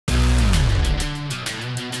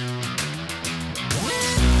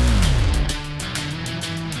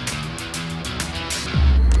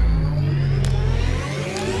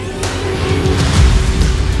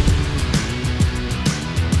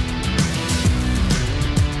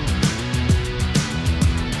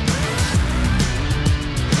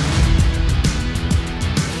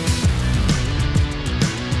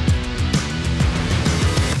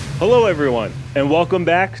Hello everyone, and welcome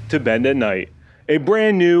back to Bend at Night, a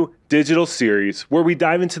brand new digital series where we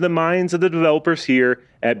dive into the minds of the developers here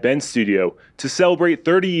at Bend Studio to celebrate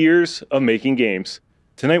 30 years of making games.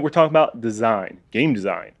 Tonight we're talking about design, game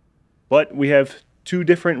design, but we have two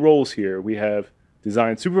different roles here. We have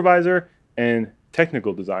design supervisor and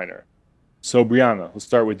technical designer. So Brianna, let's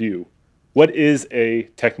start with you. What is a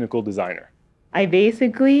technical designer? I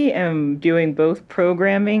basically am doing both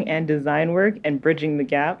programming and design work and bridging the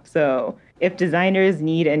gap. So if designers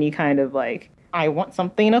need any kind of I want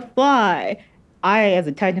something to fly, I, as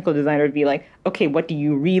a technical designer, would be like, okay, what do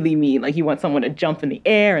you really mean? You want someone to jump in the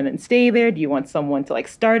air and then stay there? Do you want someone to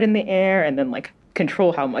start in the air and then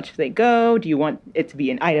control how much they go? Do you want it to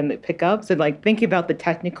be an item that pick up? So think about the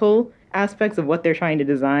technical aspects of what they're trying to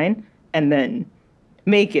design and then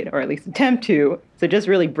make it, or at least attempt to. So just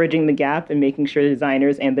really bridging the gap and making sure the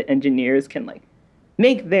designers and the engineers can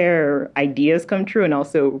make their ideas come true and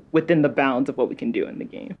also within the bounds of what we can do in the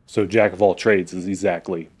game. So jack of all trades is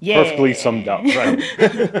exactly perfectly summed up,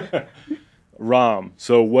 right? Ram,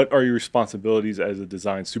 so what are your responsibilities as a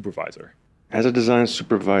design supervisor? As a design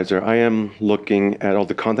supervisor, I am looking at all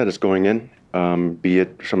the content that's going in, be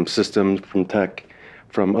it from systems, from tech,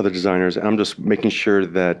 from other designers. I'm just making sure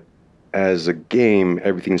that as a game,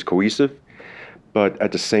 everything's cohesive, but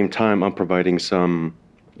at the same time, I'm providing some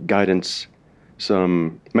guidance,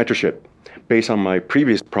 some mentorship. Based on my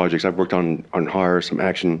previous projects, I've worked on horror, some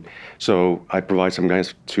action, so I provide some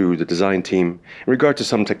guidance to the design team in regard to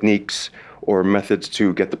some techniques or methods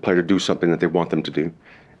to get the player to do something that they want them to do.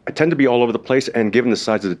 I tend to be all over the place, and given the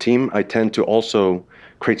size of the team, I tend to also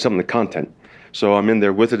create some of the content. So I'm in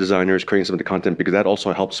there with the designers creating some of the content because that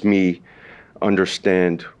also helps me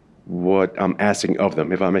understand what I'm asking of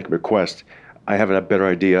them. If I make a request, I have a better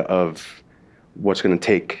idea of what's going to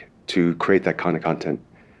take to create that kind of content.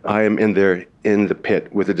 I am in there in the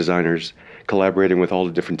pit with the designers, collaborating with all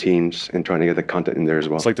the different teams and trying to get the content in there as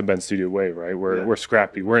well. It's like the Bend Studio way, right? We're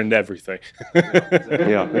scrappy. We're into everything.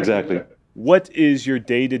 Yeah, exactly. What is your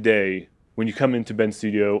day-to-day when you come into Bend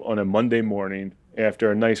Studio on a Monday morning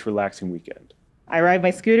after a nice relaxing weekend? I ride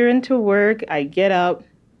my scooter into work. I get up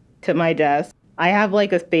to my desk. I have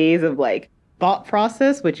a phase of thought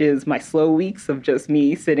process, which is my slow weeks of just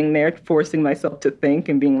me sitting there forcing myself to think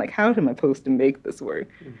and being how am I supposed to make this work?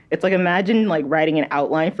 It's imagine writing an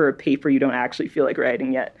outline for a paper you don't actually feel like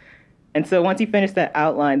writing yet. And so once you finish that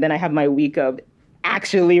outline, then I have my week of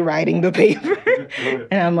actually writing the paper.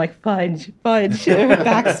 And I'm fudge,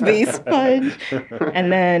 backspace, fudge.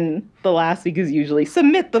 And then the last week is usually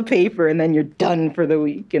submit the paper, and then you're done for the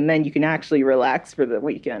week. And then you can actually relax for the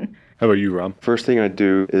weekend. How about you, Ram? First thing I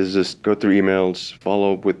do is just go through emails,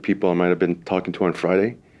 follow up with people I might have been talking to on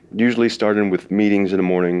Friday. Usually starting with meetings in the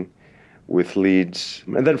morning with leads,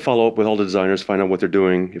 and then follow up with all the designers, find out what they're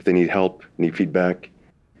doing, if they need help, need feedback.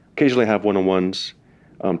 Occasionally have one-on-ones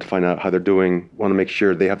to find out how they're doing, want to make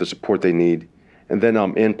sure they have the support they need. And then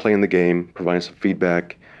I'm in playing the game, providing some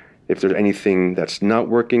feedback. If there's anything that's not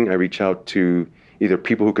working, I reach out to either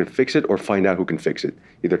people who can fix it or find out who can fix it.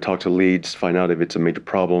 Either talk to leads, find out if it's a major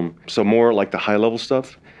problem. So more the high-level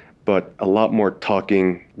stuff, but a lot more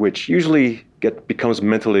talking, which usually becomes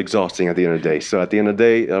mentally exhausting at the end of the day. So at the end of the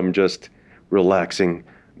day, I'm just relaxing.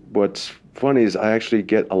 What's funny is I actually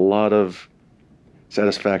get a lot of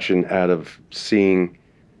satisfaction out of seeing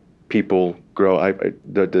people grow.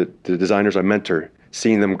 The designers I mentor,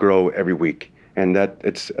 seeing them grow every week, and that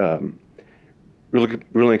it's really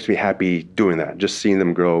makes me happy doing that. Just seeing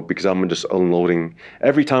them grow because I'm just unloading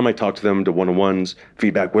every time I talk to them, the one-on-ones,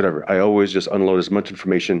 feedback, whatever. I always just unload as much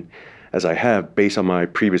information as I have based on my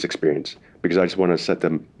previous experience because I just want to set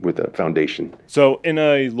them with a foundation. So in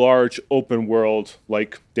a large open world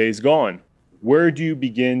like Days Gone, where do you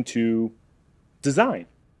begin to design?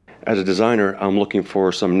 As a designer, I'm looking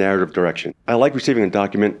for some narrative direction. I like receiving a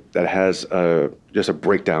document that has just a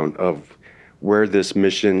breakdown of where this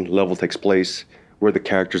mission level takes place, where the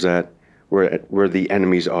character's at, where the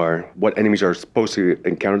enemies are, what enemies are supposed to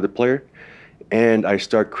encounter the player, and I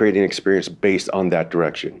start creating an experience based on that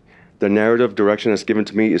direction. The narrative direction that's given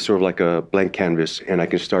to me is sort of like a blank canvas, and I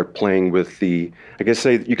can start playing with you could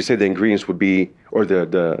say the ingredients would be, or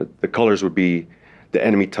the colors would be the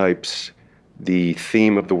enemy types, the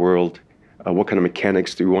theme of the world, what kind of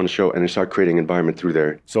mechanics do we want to show, and then start creating an environment through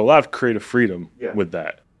there. So a lot of creative freedom with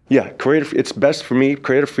that. Yeah, it's best for me,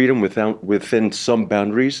 creative freedom within some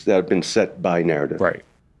boundaries that have been set by narrative. Right.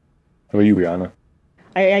 How about you, Brianna?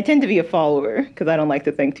 I tend to be a follower because I don't like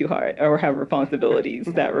to think too hard or have responsibilities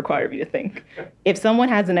that require me to think. If someone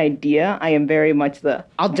has an idea, I am very much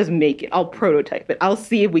I'll just make it. I'll prototype it. I'll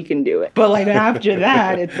see if we can do it. But like after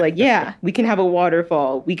that, it's like, yeah, we can have a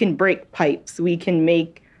waterfall. We can break pipes. We can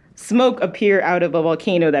make smoke appear out of a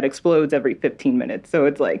volcano that explodes every 15 minutes. So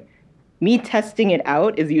it's like, me testing it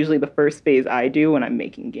out is usually the first phase I do when I'm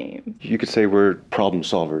making games. You could say we're problem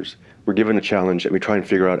solvers. We're given a challenge and we try and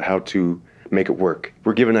figure out how to make it work.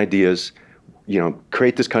 We're given ideas,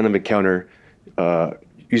 create this kind of encounter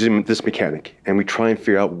using this mechanic. And we try and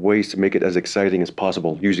figure out ways to make it as exciting as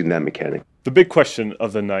possible using that mechanic. The big question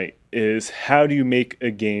of the night is, how do you make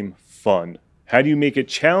a game fun? How do you make it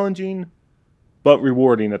challenging but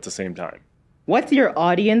rewarding at the same time? What's your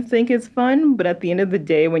audience think is fun? But at the end of the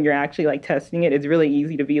day, when you're actually like testing it, it's really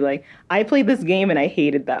easy to be like, I played this game and I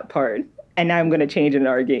hated that part. And now I'm going to change it in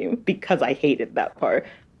our game because I hated that part.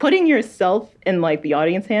 Putting yourself in like the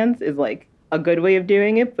audience hands is like a good way of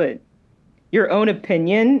doing it, but your own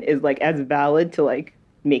opinion is like as valid to like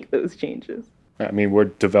make those changes. I mean, we're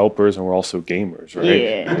developers and we're also gamers, right?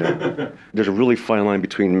 Yeah. There's a really fine line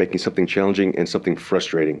between making something challenging and something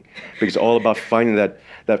frustrating, because it's all about finding that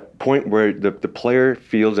point where the player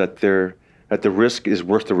feels that the risk is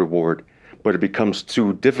worth the reward, but it becomes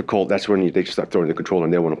too difficult. That's when they start throwing the controller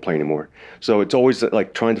and they don't want to play anymore. So it's always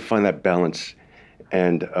like trying to find that balance.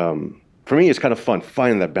 And for me, it's kind of fun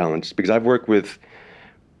finding that balance, because I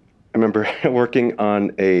remember working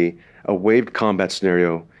on a waved combat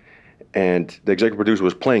scenario, and the executive producer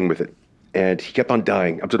was playing with it, and he kept on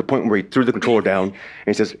dying up to the point where he threw the controller down,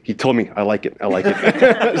 and he told me, I like it.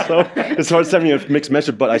 So it's hard to send me a mixed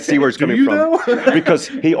message, but I see where it's coming from. Because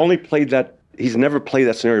he only played that. He's never played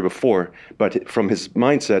that scenario before, but from his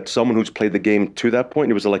mindset, someone who's played the game to that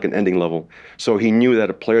point, it was like an ending level. So he knew that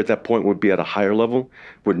a player at that point would be at a higher level,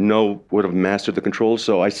 would have mastered the controls.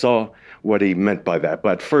 So I saw what he meant by that.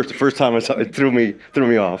 But the first time I saw it, threw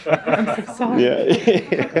me off. I'm so sorry. Yeah,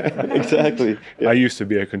 exactly. Yeah. I used to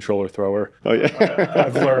be a controller thrower. Oh yeah.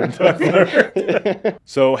 I've learned.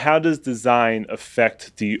 So how does design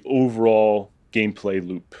affect the overall gameplay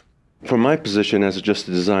loop? From my position as just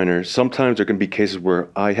a designer, sometimes there can be cases where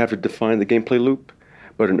I have to define the gameplay loop,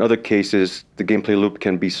 but in other cases, the gameplay loop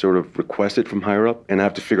can be sort of requested from higher up, and I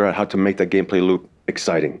have to figure out how to make that gameplay loop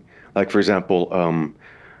exciting. Like, for example,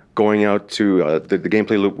 going out to the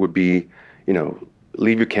gameplay loop would be,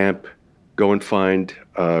 leave your camp, go and find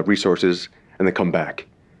resources, and then come back.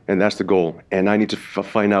 And that's the goal. And I need to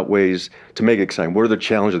find out ways to make it exciting. What are the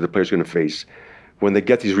challenges the player's going to face? When they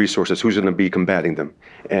get these resources, who's going to be combating them?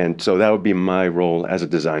 And so that would be my role as a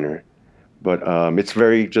designer. But it's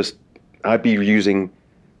very I'd be using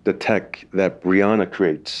the tech that Brianna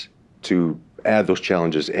creates to add those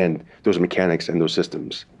challenges and those mechanics and those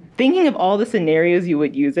systems. Thinking of all the scenarios you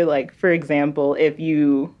would use it, like, for example, if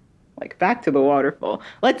you, like, back to the waterfall.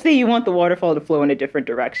 Let's say you want the waterfall to flow in a different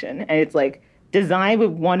direction. And it's like, design we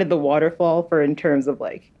wanted the waterfall for in terms of,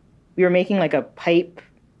 like, we were making, like, a pipe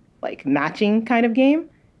like matching kind of game.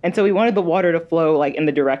 And so we wanted the water to flow like in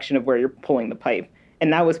the direction of where you're pulling the pipe.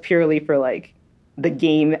 And that was purely for like the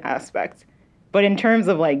game aspect. But in terms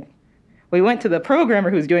of like, we went to the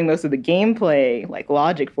programmer who's doing most of the gameplay like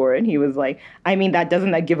logic for it. And he was like,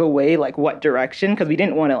 doesn't that give away like what direction? Because we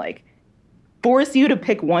didn't want to like force you to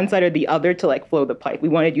pick one side or the other to like flow the pipe. We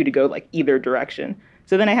wanted you to go like either direction.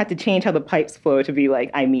 So then I had to change how the pipes flow to be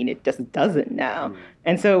like, it just doesn't now.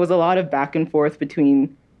 And so it was a lot of back and forth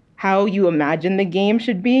between how you imagine the game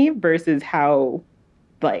should be versus how,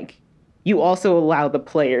 like, you also allow the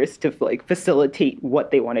players to, like, facilitate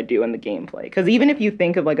what they want to do in the gameplay. Because even if you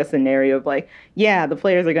think of, like, a scenario of, like, yeah, the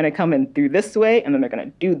players are going to come in through this way, and then they're going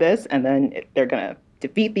to do this, and then they're going to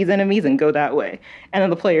defeat these enemies and go that way. And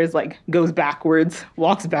then the players, like, goes backwards,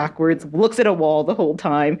 walks backwards, looks at a wall the whole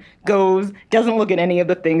time, goes, doesn't look at any of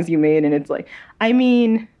the things you made, and it's like,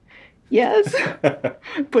 yes,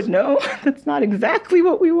 but no, that's not exactly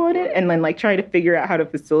what we wanted. And then like try to figure out how to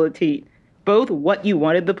facilitate both what you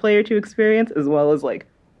wanted the player to experience as well as like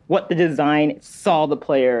what the design saw the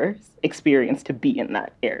player's experience to be in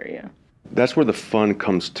that area. That's where the fun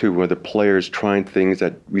comes too, where the players trying things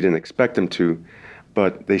that we didn't expect them to,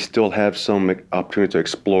 but they still have some opportunity to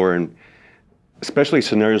explore, and especially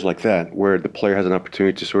scenarios like that where the player has an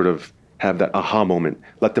opportunity to sort of have that aha moment,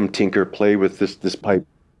 let them tinker, play with this pipe.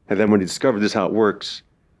 And then when you discover this is how it works,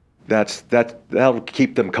 that'll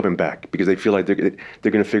keep them coming back, because they feel like they're going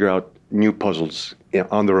to figure out new puzzles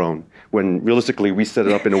on their own. When realistically we set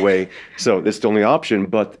it up in a way so it's the only option,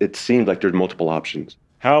 but it seems like there's multiple options.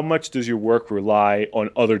 How much does your work rely on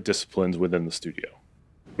other disciplines within the studio?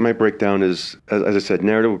 My breakdown is, as I said,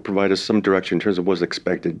 narrative would provide us some direction in terms of what's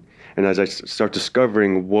expected. And as I start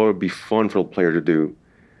discovering what would be fun for the player to do,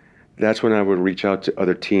 that's when I would reach out to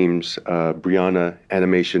other teams, Brianna,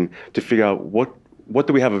 animation, to figure out what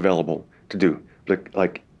do we have available to do.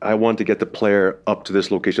 Like I want to get the player up to this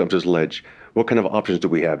location, up to this ledge. What kind of options do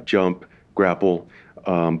we have? Jump, grapple,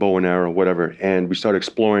 bow and arrow, whatever. And we start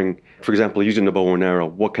exploring, for example, using the bow and arrow.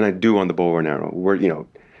 What can I do on the bow and arrow? Where,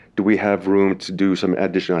 do we have room to do some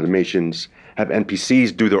additional animations? Have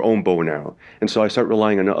NPCs do their own bow and arrow? And so I start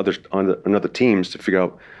relying on other teams to figure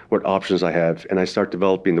out what options I have, and I start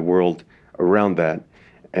developing the world around that.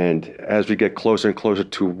 And as we get closer and closer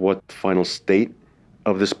to what the final state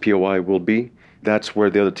of this POI will be, that's where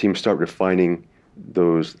the other teams start refining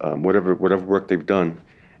those whatever work they've done,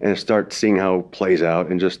 and start seeing how it plays out,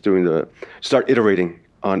 and just start iterating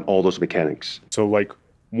on all those mechanics. So like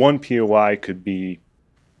one POI could be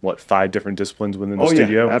 5 different disciplines within the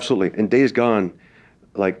studio? Yeah, absolutely. In Days Gone,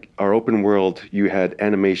 like our open world, you had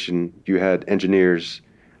animation, you had engineers,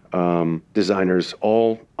 designers,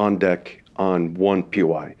 all on deck on one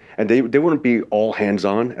POI. And they wouldn't be all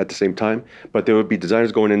hands-on at the same time, but there would be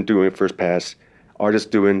designers going in doing first pass, artists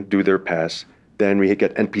do their pass. Then we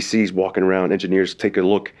get NPCs walking around, engineers take a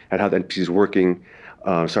look at how the NPCs working.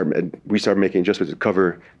 We start making adjustments to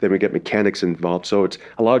cover. Then we get mechanics involved. So it's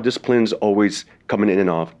a lot of disciplines always going in and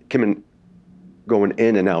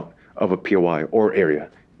out of a POI or area,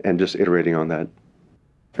 and just iterating on that.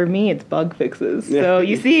 For me, it's bug fixes. Yeah. So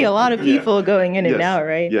you see a lot of people going in and out,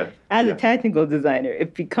 right? Yeah. As a technical designer,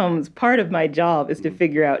 it becomes part of my job is to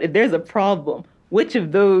figure out if there's a problem, which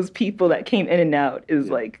of those people that came in and out is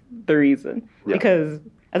like the reason. Yeah. Because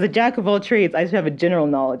as a jack of all trades, I just have a general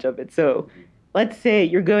knowledge of it. So let's say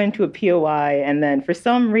you're going to a POI and then for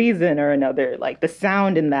some reason or another, like the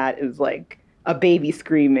sound in that is like a baby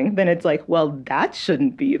screaming. Then it's like, well, that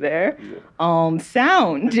shouldn't be there. Yeah.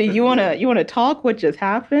 Sound, you wanna talk what just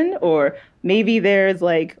happened? Or maybe there's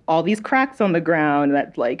like all these cracks on the ground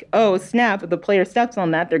that's like, oh snap, if the player steps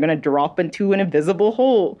on that, they're gonna drop into an invisible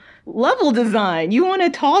hole. Level design, you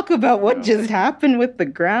wanna talk about what just happened with the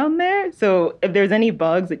ground there? So if there's any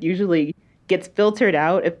bugs, it usually gets filtered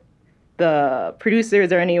out if the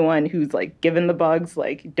producers or anyone who's like given the bugs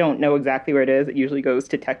like don't know exactly where it is. It usually goes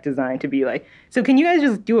to tech design to be like, so can you guys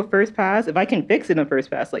just do a first pass? If I can fix it in the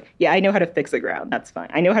first pass, like, yeah, I know how to fix the ground. That's fine.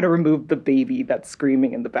 I know how to remove the baby that's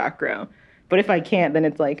screaming in the background. But if I can't, then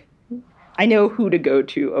it's like, I know who to go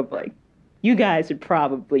to of like, you guys should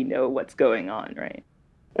probably know what's going on, right?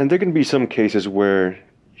 And there can be some cases where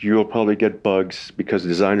you'll probably get bugs because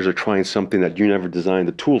designers are trying something that you never designed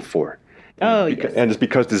the tool for. Oh, yes. And it's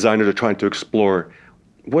because designers are trying to explore,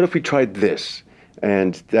 what if we tried this?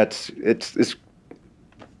 And I've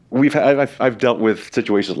dealt with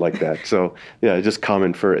situations like that. So yeah, it's just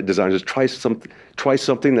common for designers to try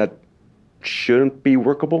something that shouldn't be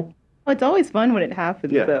workable. Well, it's always fun when it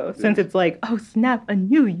happens, though, since it's like, oh, snap, a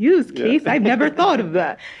new use case. I've never thought of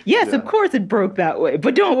that. Yes, of course it broke that way,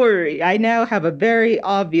 but don't worry. I now have a very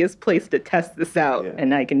obvious place to test this out,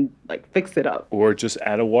 and I can, like, fix it up. Or just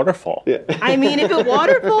add a waterfall. Yeah. I mean, if a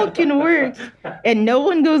waterfall can work and no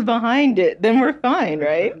one goes behind it, then we're fine,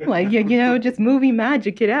 right? Like, just movie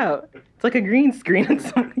magic it out. It's like a green screen or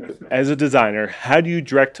something. As a designer, how do you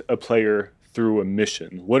direct a player through a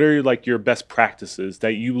mission? What are like your best practices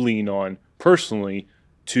that you lean on personally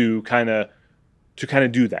to kind of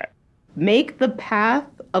do that? Make the path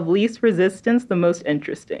of least resistance the most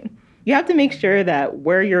interesting. You have to make sure that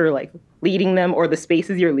where you're like leading them or the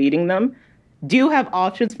spaces you're leading them do have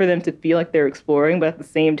options for them to feel like they're exploring, but at the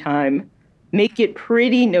same time make it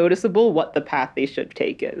pretty noticeable what the path they should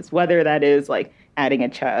take is, whether that is like adding a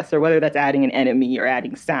chest or whether that's adding an enemy or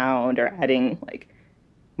adding sound or adding like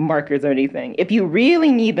markers or anything. If you really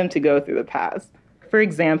need them to go through the paths. For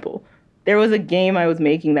example, there was a game I was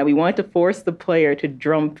making that we wanted to force the player to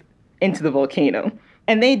jump into the volcano.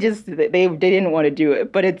 And they didn't want to do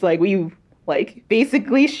it. But it's like we like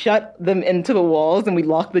basically shut them into the walls and we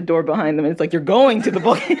locked the door behind them. And it's like, you're going to the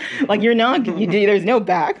volcano. Like there's no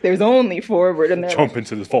back. There's only forward. And jump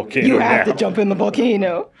into the volcano. You have to jump in the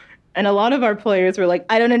volcano. And a lot of our players were like,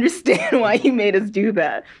 I don't understand why you made us do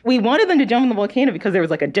that. We wanted them to jump in the volcano because there was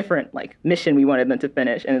like a different like mission we wanted them to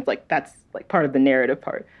finish. And it's like, that's like part of the narrative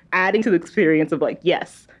part. Adding to the experience of like,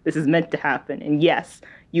 yes, this is meant to happen. And yes,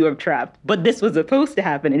 you are trapped. But this was supposed to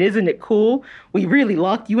happen. And isn't it cool? We really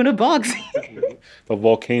locked you in a box. The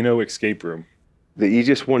volcano escape room. The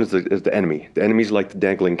easiest one is the enemy. The enemy's like the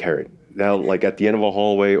dangling carrot. That'll, like at the end of a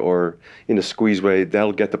hallway or in a squeezeway,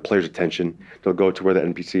 that'll get the player's attention. They'll go to where the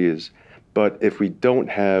NPC is. But if we don't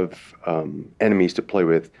have enemies to play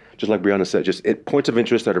with, just like Brianna said, just points of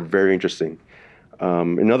interest that are very interesting.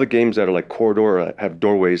 In other games that are like corridor or have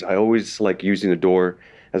doorways, I always like using the door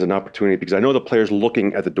as an opportunity because I know the player's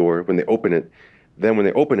looking at the door when they open it. Then when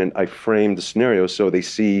they open it, I frame the scenario so they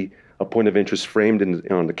see a point of interest framed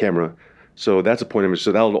on the camera. So that's a point of interest.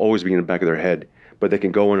 So that'll always be in the back of their head. But they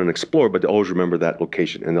can go in and explore, but they'll always remember that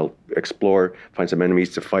location. And they'll explore, find some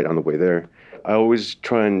enemies to fight on the way there. I always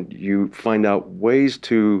try and find out ways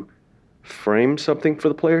to frame something for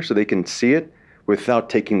the player so they can see it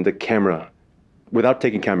without taking camera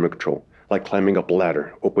control, like climbing up a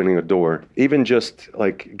ladder, opening a door, even just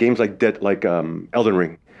like games like Elden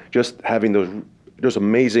Ring, just having those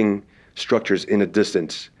amazing structures in a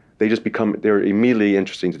distance. They're immediately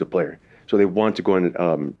interesting to the player. So they want to go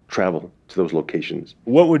and travel to those locations.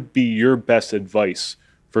 What would be your best advice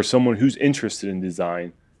for someone who's interested in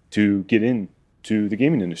design to get into the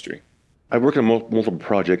gaming industry? I work on multiple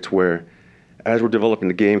projects where, as we're developing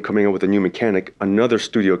the game, coming up with a new mechanic, another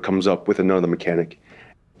studio comes up with another mechanic.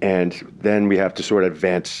 And then we have to sort of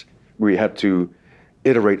advance. We have to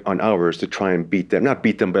iterate on ours to try and beat them. Not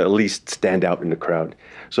beat them, but at least stand out in the crowd.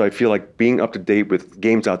 So I feel like being up to date with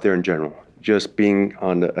games out there in general, just being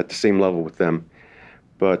at the same level with them.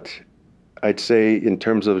 But I'd say in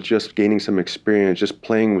terms of just gaining some experience, just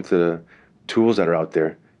playing with the tools that are out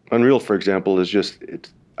there. Unreal, for example,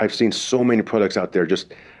 I've seen so many products out there,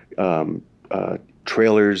 just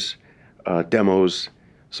trailers, demos.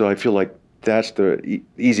 So I feel like that's the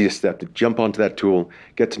easiest step, to jump onto that tool,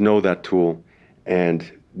 get to know that tool,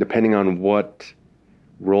 and depending on what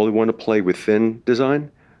role you want to play within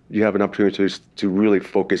design, you have an opportunity to really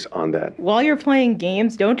focus on that. While you're playing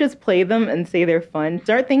games, don't just play them and say they're fun.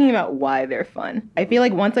 Start thinking about why they're fun. I feel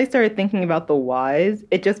like once I started thinking about the whys,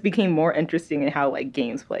 it just became more interesting in how like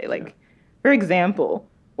games play. Like, for example,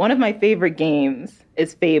 one of my favorite games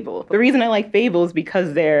is Fable. The reason I like Fable is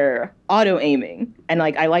because they're auto-aiming. And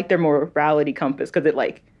like I like their morality compass because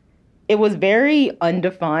it was very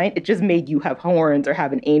undefined. It just made you have horns or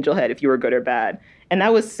have an angel head if you were good or bad. And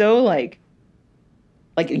that was so like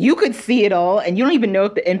you could see it all and you don't even know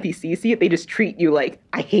if the NPCs see it. They just treat you like,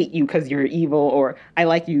 I hate you because you're evil, or I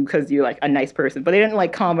like you because you're like a nice person. But they didn't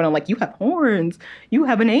like comment on like, you have horns, you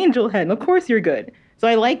have an angel head, and of course you're good. So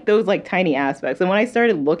I like those like tiny aspects. And when I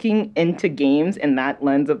started looking into games in that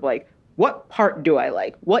lens of like, what part do I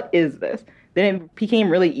like? What is this? Then it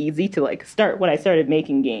became really easy to like start when I started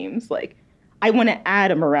making games. Like, I want to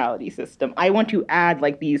add a morality system. I want to add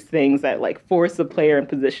like these things that like force the player in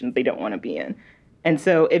positions they don't want to be in. And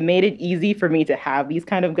so it made it easy for me to have these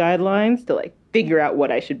kind of guidelines to like figure out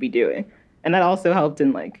what I should be doing. And that also helped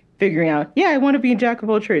in like figuring out, I want to be a jack of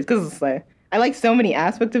all trades. Because it's like, I like so many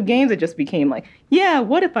aspects of games, it just became like,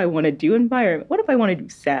 what if I want to do environment? What if I want to do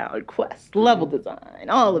sound, quest, level design,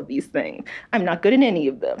 all of these things? I'm not good at any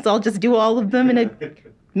of them. So I'll just do all of them in a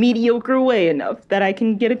mediocre way enough that I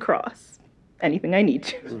can get across anything I need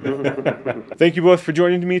to. Thank you both for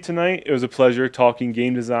joining me tonight. It was a pleasure talking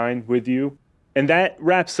game design with you. And that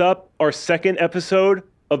wraps up our second episode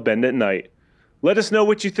of Bend at Night. Let us know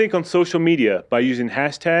what you think on social media by using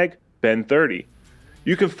hashtag Ben30.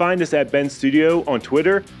 You can find us at Ben Studio on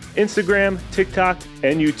Twitter, Instagram, TikTok,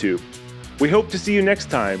 and YouTube. We hope to see you next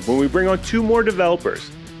time when we bring on 2 more developers,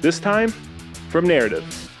 this time from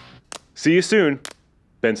Narrative. See you soon.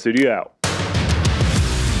 Ben Studio out.